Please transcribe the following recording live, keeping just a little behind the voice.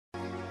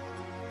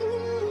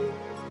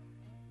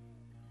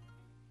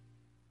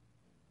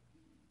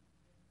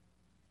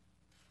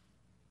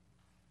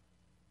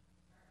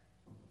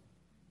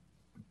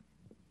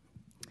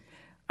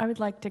I would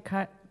like to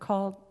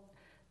call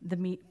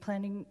the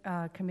Planning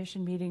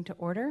Commission meeting to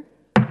order.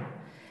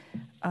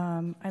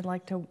 I'd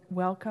like to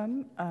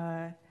welcome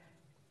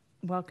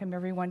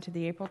everyone to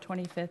the April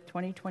 25th,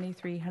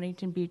 2023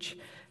 Huntington Beach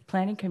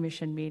Planning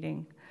Commission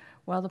meeting.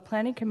 While the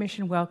Planning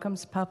Commission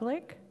welcomes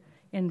public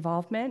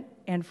involvement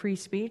and free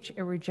speech,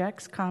 it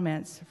rejects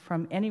comments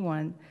from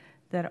anyone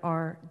that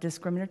are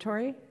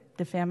discriminatory,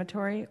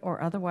 defamatory,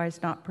 or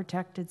otherwise not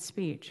protected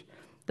speech.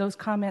 Those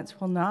comments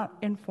will not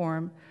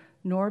inform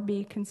nor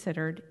be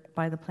considered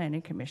by the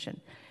Planning Commission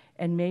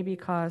and may be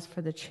cause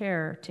for the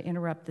chair to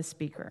interrupt the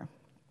speaker.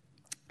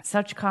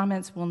 Such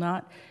comments will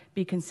not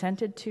be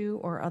consented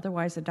to or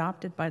otherwise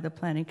adopted by the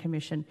Planning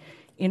Commission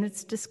in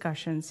its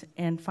discussions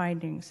and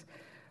findings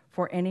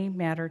for any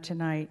matter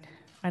tonight.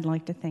 I'd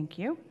like to thank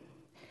you.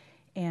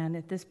 And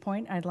at this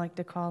point, I'd like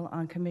to call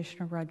on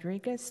Commissioner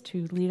Rodriguez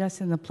to lead us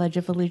in the Pledge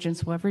of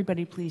Allegiance. Will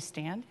everybody please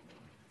stand?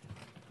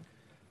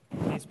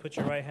 Please put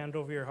your right hand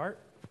over your heart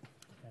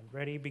and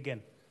ready,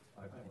 begin.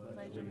 I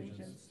pledge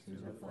allegiance to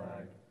the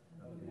flag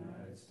of the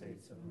United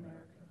States of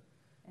America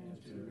and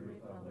to the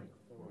republic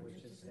for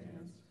which it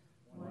stands,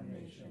 one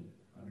nation,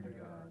 under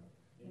God,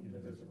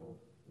 indivisible,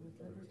 with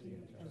liberty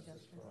and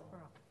justice for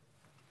all.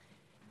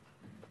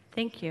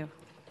 Thank you.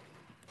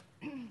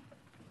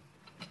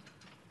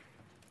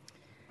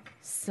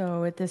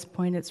 So at this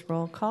point, it's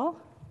roll call.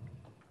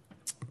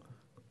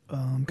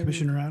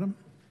 Commissioner Adam?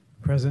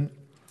 Present.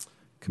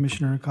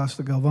 Commissioner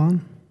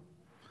Acosta-Galvan?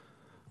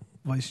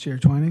 Vice Chair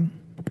Twining?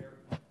 Here.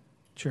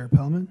 Chair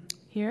Pellman?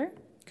 Here.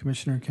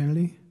 Commissioner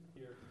Kennedy?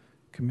 Here.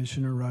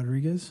 Commissioner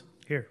Rodriguez?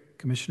 Here.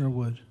 Commissioner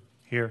Wood?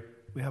 Here.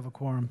 We have a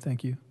quorum.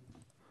 Thank you.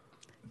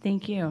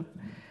 Thank you.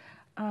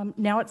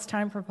 Now it's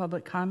time for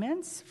public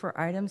comments for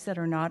items that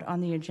are not on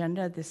the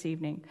agenda this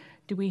evening.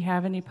 Do we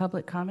have any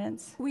public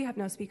comments? We have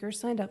no speakers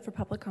signed up for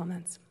public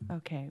comments.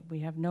 Okay,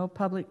 we have no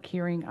public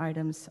hearing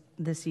items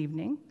this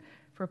evening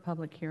for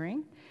public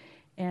hearing.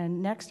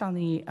 And next on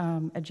the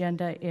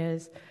agenda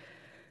is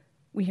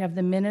we have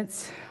the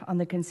minutes on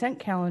the consent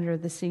calendar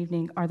this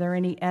evening. Are there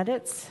any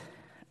edits?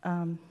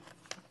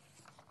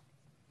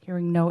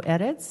 Hearing no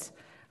edits,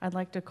 I'd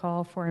like to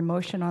call for a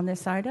motion on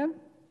this item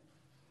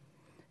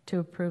to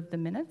approve the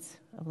minutes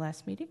of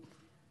last meeting.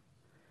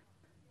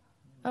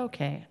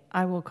 Okay,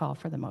 I will call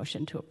for the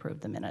motion to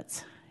approve the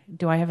minutes.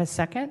 Do I have a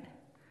second?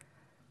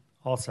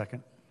 I'll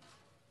second.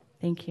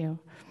 Thank you.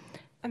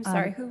 I'm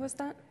sorry, who was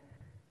that?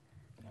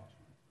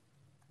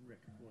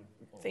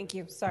 Thank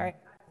you, sorry.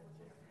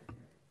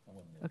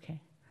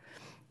 Okay.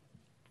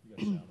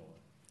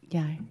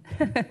 Yeah.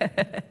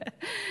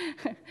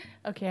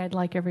 Okay, I'd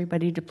like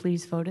everybody to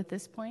please vote at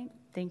this point.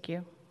 Thank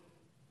you.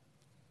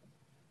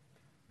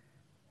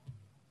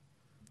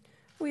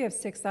 We have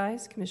 6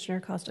 ayes. Commissioner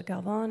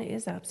Acosta-Galvan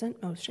is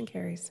absent. Motion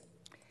carries.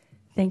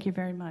 Thank you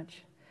very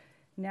much.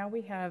 Now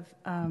we have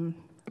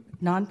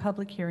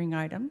non-public hearing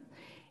item.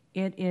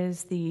 It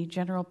is the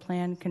General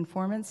Plan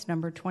Conformance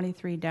number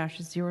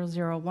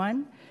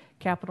 23-001,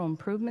 Capital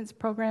Improvements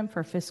Program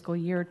for fiscal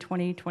year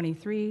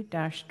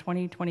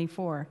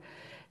 2023-2024.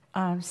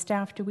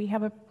 Staff, do we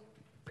have a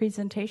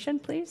presentation,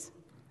 please?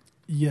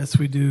 Yes,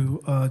 we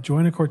do.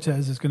 Joanna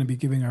Cortez is going to be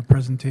giving our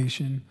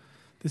presentation.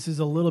 This is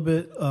a little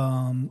bit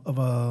of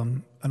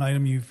an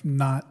item you've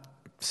not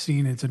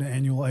seen. It's an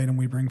annual item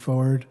we bring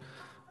forward.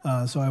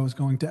 So I was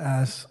going to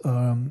ask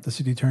the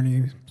City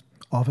Attorney's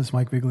Office,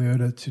 Mike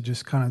Vigliota, to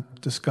just kind of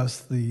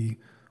discuss the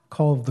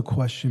call of the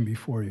question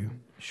before you.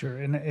 Sure,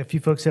 and if you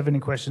folks have any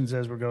questions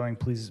as we're going,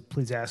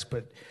 please ask.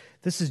 But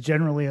this is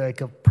generally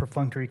like a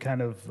perfunctory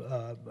kind of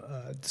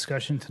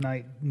discussion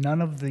tonight.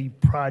 None of the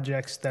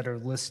projects that are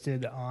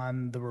listed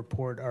on the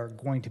report are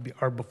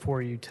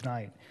before you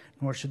tonight,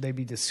 nor should they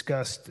be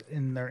discussed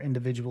in their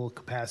individual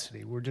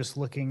capacity. We're just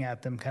looking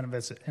at them kind of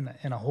as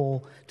in a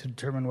whole to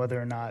determine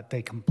whether or not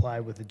they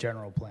comply with the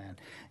general plan.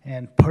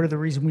 And part of the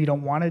reason we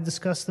don't want to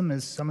discuss them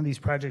is some of these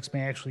projects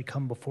may actually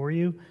come before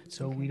you,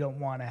 so we don't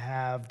want to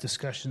have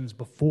discussions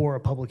before a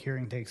public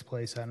hearing takes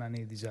place on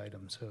any of these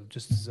items. So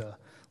just as a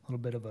little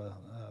bit of a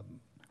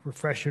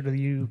refresher to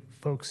you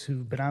folks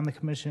who've been on the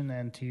commission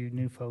and to you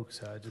new folks,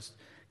 just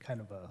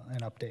kind of an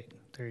update.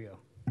 There you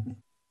go.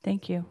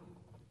 Thank you.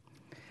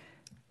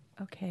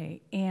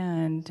 Okay,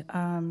 and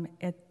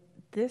at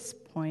this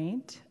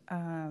point,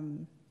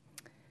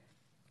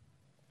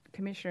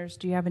 commissioners,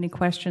 do you have any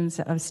questions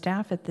of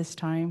staff at this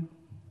time?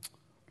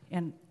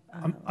 And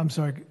I'm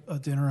sorry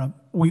to interrupt.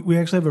 We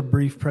actually have a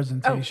brief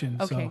presentation.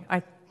 Oh, okay.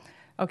 So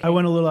okay. I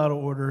went a little out of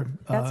order.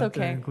 That's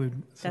okay.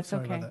 That's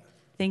okay. That.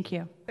 Thank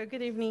you.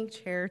 Good evening,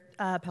 Chair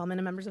Pellman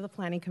and members of the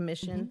Planning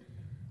Commission. Mm-hmm.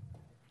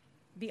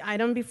 The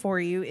item before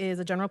you is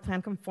a general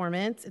plan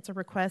conformance. It's a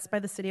request by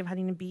the City of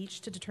Huntington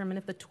Beach to determine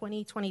if the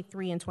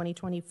 2023 and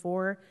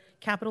 2024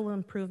 capital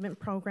improvement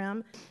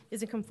program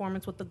is in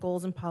conformance with the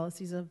goals and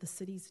policies of the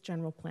city's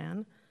general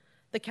plan.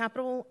 The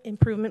capital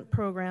improvement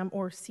program,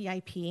 or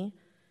CIP,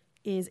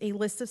 is a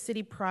list of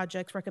city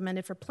projects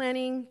recommended for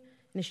planning,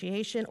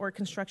 initiation, or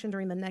construction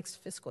during the next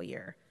fiscal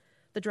year.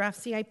 The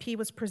draft CIP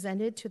was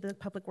presented to the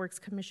Public Works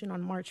Commission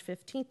on March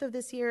 15th of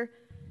this year,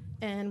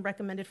 and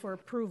recommended for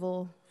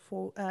approval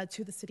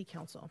to the City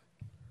Council.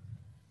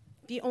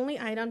 The only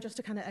item, just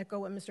to kind of echo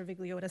what Mr.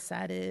 Vigliota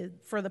said, is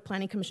for the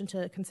Planning Commission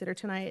to consider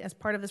tonight as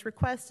part of this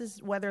request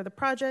is whether the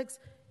projects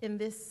in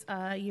this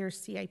year's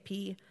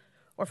CIP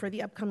or for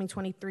the upcoming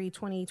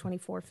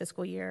 2024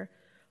 fiscal year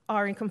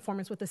are in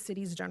conformance with the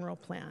city's general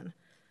plan.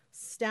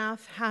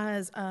 Staff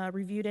has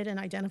reviewed it and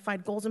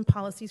identified goals and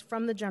policies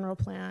from the general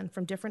plan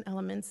from different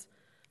elements,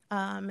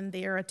 and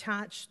they are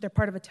attached. They're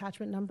part of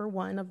attachment number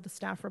 1 of the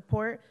staff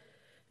report,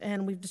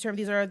 and we've determined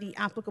these are the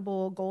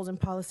applicable goals and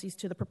policies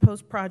to the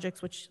proposed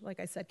projects, which, like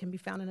I said, can be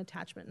found in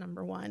attachment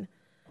number 1.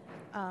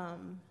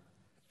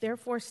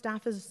 Therefore,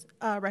 staff is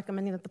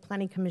recommending that the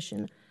Planning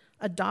Commission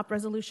adopt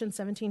Resolution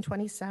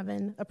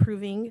 1727,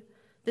 approving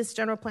this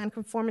general plan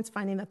conformance,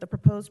 finding that the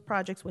proposed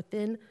projects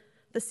within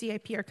the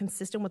CIP are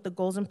consistent with the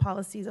goals and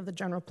policies of the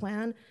general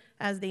plan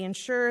as they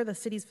ensure the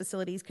city's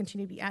facilities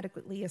continue to be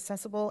adequately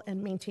accessible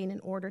and maintained in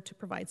order to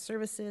provide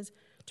services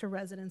to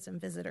residents and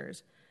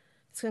visitors.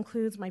 This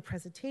concludes my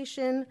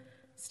presentation.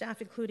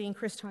 Staff, including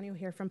Chris Tonio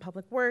here from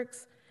Public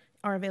Works,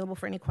 are available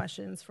for any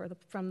questions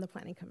from the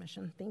Planning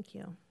Commission. Thank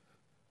you.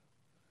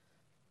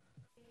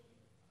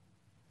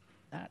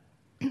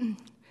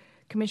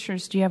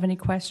 Commissioners, do you have any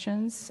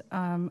questions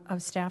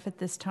of staff at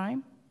this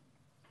time?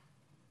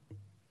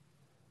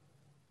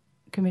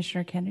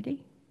 Commissioner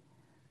Kennedy?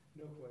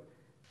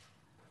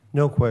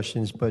 No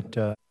questions, but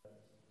a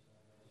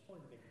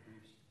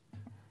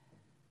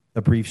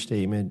brief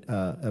statement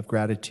of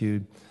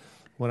gratitude.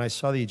 When I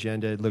saw the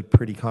agenda, it looked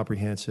pretty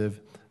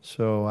comprehensive,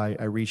 so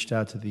I reached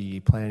out to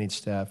the planning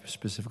staff,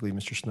 specifically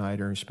Mr.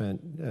 Snyder, and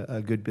spent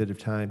a good bit of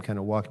time kind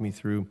of walking me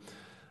through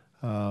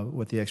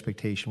what the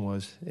expectation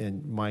was.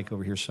 And Mike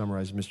over here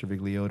summarized Mr.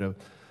 Vigliota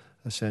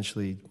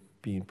essentially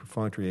being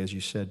perfunctory, as you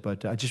said.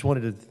 But I just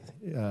wanted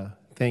to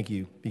thank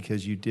you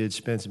because you did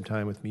spend some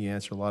time with me,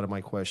 answer a lot of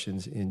my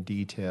questions in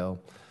detail.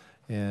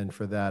 And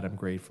for that, I'm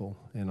grateful,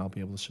 and I'll be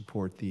able to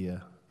support the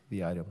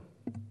item.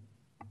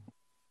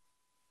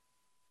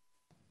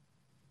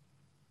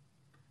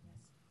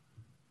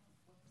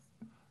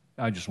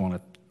 I just want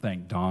to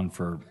thank Don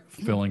for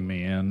filling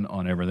me in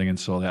on everything, and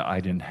so that I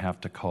didn't have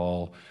to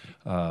call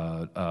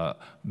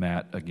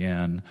Matt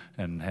again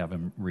and have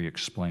him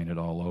re-explain it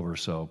all over.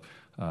 So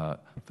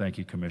thank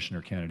you,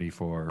 Commissioner Kennedy,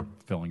 for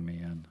filling me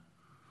in.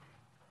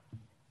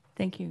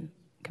 Thank you,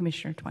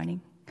 Commissioner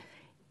Twining.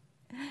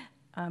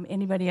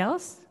 Anybody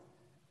else?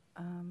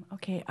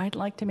 Okay, I'd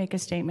like to make a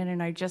statement,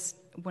 and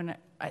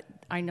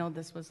I know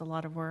this was a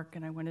lot of work,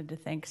 and I wanted to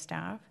thank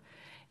staff,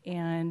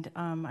 and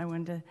I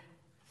wanted to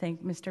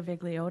thank Mr.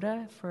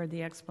 Vigliota for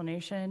the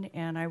explanation,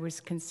 and I was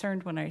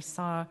concerned when I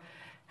saw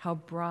how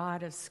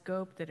broad a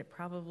scope that it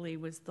probably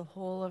was the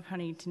whole of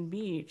Huntington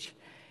Beach,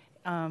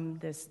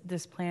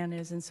 this plan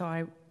is, and so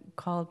I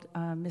called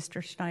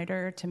Mr.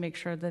 Schneider to make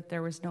sure that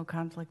there was no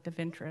conflict of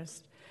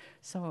interest.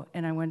 So,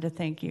 and I wanted to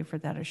thank you for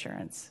that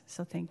assurance,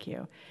 so thank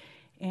you.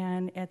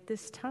 And at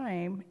this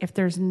time, if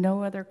there's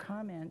no other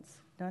comments,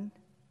 done?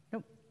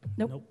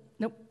 Nope.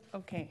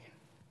 Okay,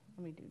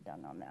 let me do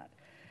done on that.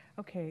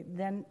 Okay,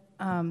 then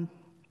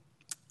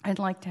I'd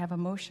like to have a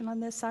motion on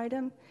this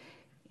item,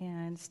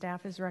 and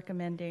staff is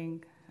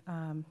recommending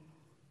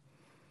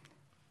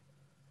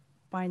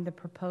find the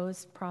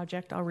proposed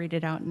project. I'll read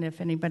it out, and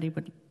if anybody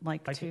would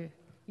like to.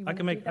 I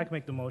can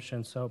make the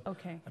motion. So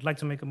okay. I'd like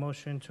to make a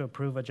motion to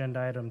approve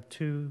agenda item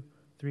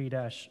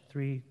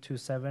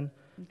 23-327,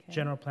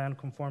 general plan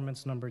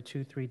conformance number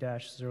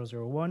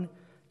 23-001,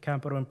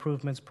 capital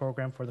improvements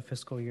program for the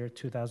fiscal year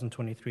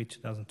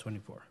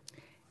 2023-2024.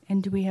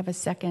 And do we have a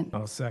second?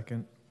 I'll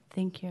second.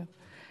 Thank you.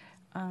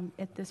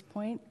 At this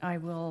point, I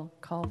will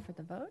call for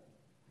the vote.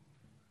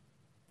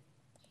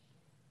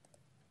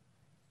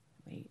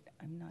 Wait,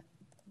 I'm not.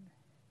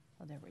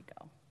 Oh, there we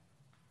go.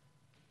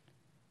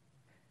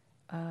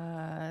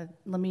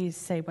 Let me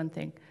say one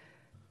thing.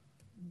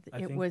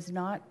 It was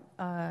not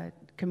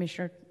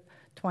Commissioner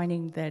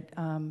Twining that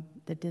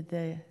did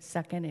the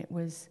second. It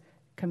was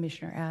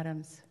Commissioner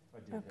Adams. I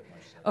did hit my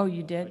second. Oh,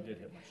 you did? I did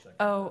hit my second.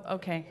 Oh,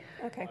 okay.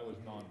 Okay. I was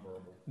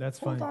nonverbal. That's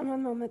fine. Hold on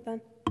one moment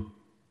then.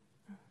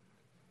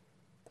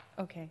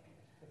 Okay.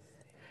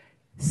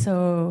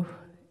 So,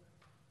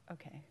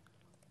 okay.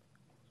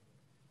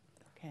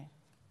 Okay.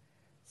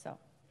 So,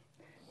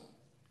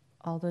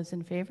 all those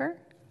in favor,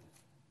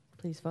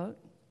 please vote.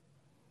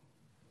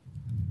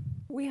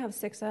 We have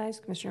 6 ayes.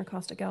 Commissioner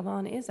Costa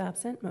Galvan is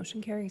absent.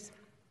 Motion carries.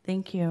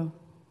 Thank you.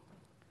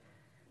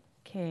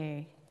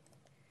 Okay.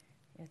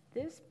 At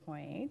this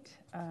point,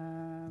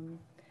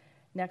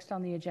 next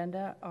on the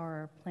agenda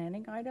are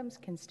planning items.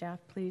 Can staff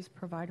please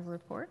provide a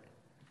report?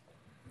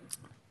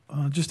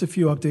 Just a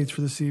few updates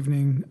for this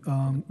evening.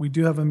 We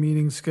do have a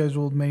meeting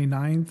scheduled May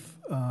 9th.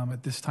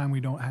 At this time,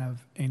 we don't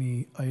have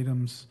any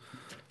items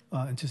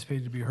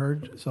anticipated to be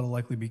heard, so it'll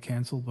likely be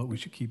canceled, but we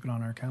should keep it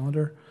on our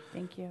calendar.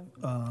 Thank you.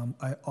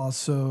 I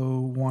also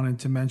wanted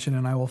to mention,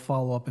 and I will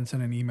follow up and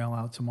send an email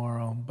out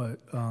tomorrow, but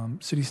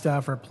city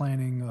staff are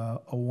planning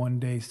a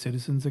one-day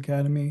Citizens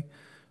Academy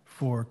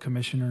for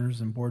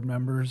commissioners and board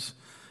members.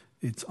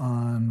 It's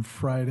on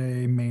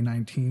Friday, May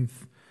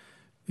 19th.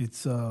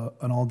 It's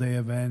an all-day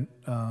event.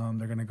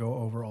 They're going to go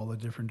over all the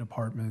different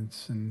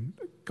departments and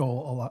go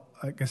a lot,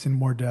 I guess, in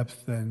more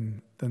depth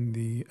than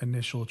the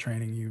initial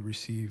training you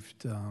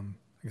received. I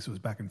guess it was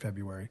back in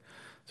February.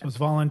 So it's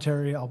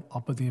voluntary.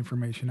 I'll put the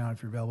information out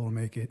if you're available to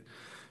make it.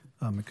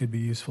 It could be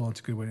useful. It's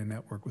a good way to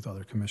network with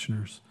other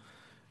commissioners.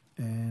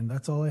 And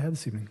that's all I have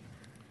this evening.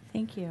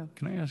 Thank you.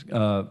 Can I ask,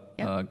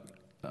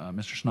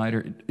 Mr.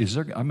 Snyder, is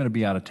there, I'm going to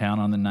be out of town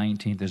on the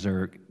 19th. Is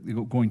there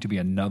going to be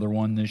another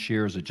one this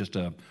year? Is it just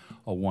a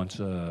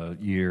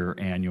once-a-year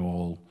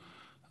annual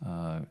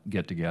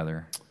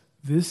get-together?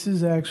 This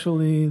is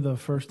actually the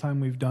first time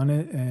we've done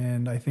it,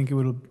 and I think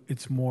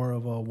it's more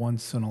of a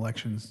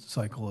once-an-election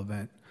cycle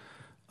event.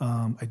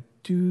 I'm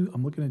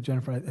looking at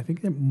Jennifer. I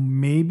think it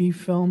may be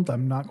filmed.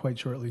 I'm not quite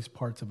sure, at least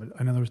parts of it.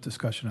 I know there was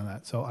discussion of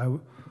that, so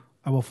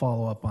I will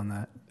follow up on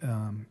that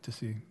to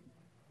see.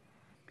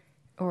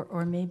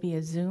 Or maybe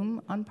a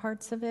Zoom on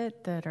parts of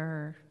it that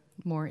are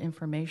more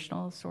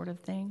informational sort of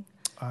thing?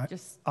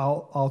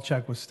 I'll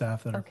check with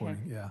staff that are Okay.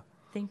 reporting. Yeah,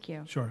 Thank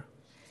you. sure.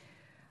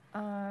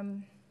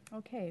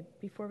 Okay,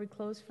 before we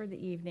close for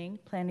the evening,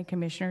 planning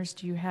commissioners,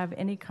 do you have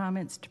any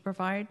comments to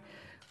provide?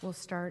 We'll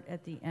start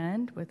at the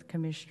end with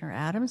Commissioner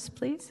Adams,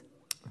 please.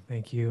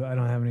 Thank you. I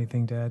don't have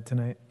anything to add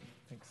tonight.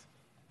 Thanks.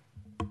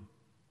 No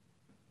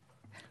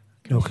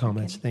Commissioner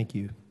comments. Kennedy? Thank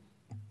you.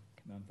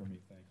 None for me,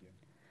 thank you.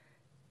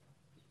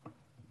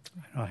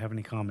 I don't have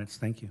any comments.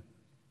 Thank you.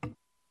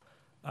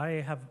 I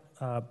have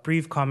a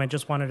brief comment.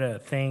 Just wanted to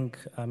thank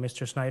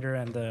Mr. Snyder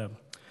and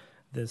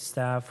the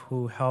staff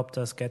who helped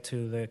us get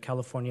to the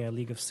California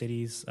League of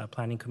Cities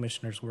Planning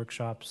Commissioners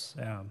workshops.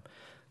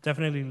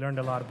 Definitely learned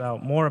a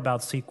lot more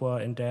about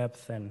CEQA in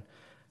depth, and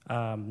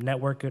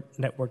networked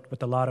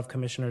with a lot of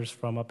commissioners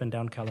from up and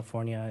down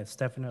California. It's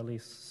definitely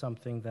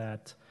something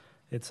that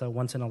it's a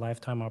once in a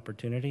lifetime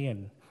opportunity,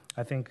 and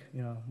I think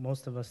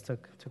most of us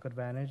took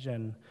advantage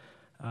and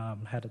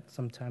had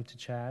some time to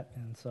chat,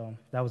 and so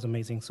that was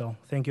amazing. So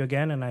thank you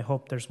again, and I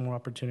hope there's more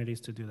opportunities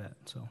to do that.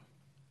 So.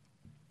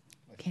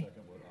 Okay. I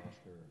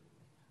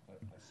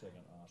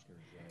second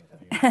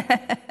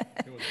Oscar's.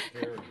 It was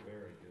very,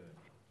 very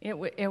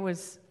good.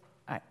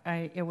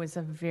 It was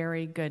a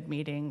very good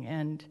meeting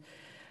and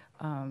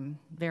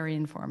very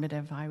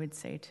informative, I would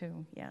say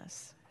too.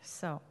 Yes.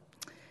 So,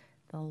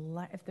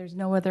 if there's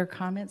no other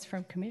comments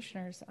from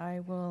commissioners,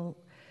 I will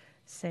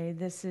say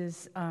this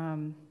is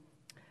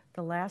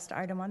the last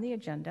item on the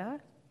agenda,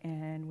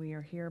 and we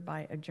are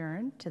hereby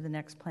adjourned to the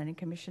next Planning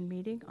Commission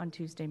meeting on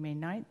Tuesday, May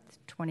 9th,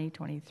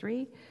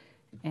 2023,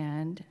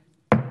 and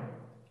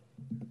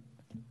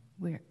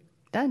we're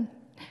done.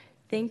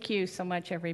 Thank you so much, everybody.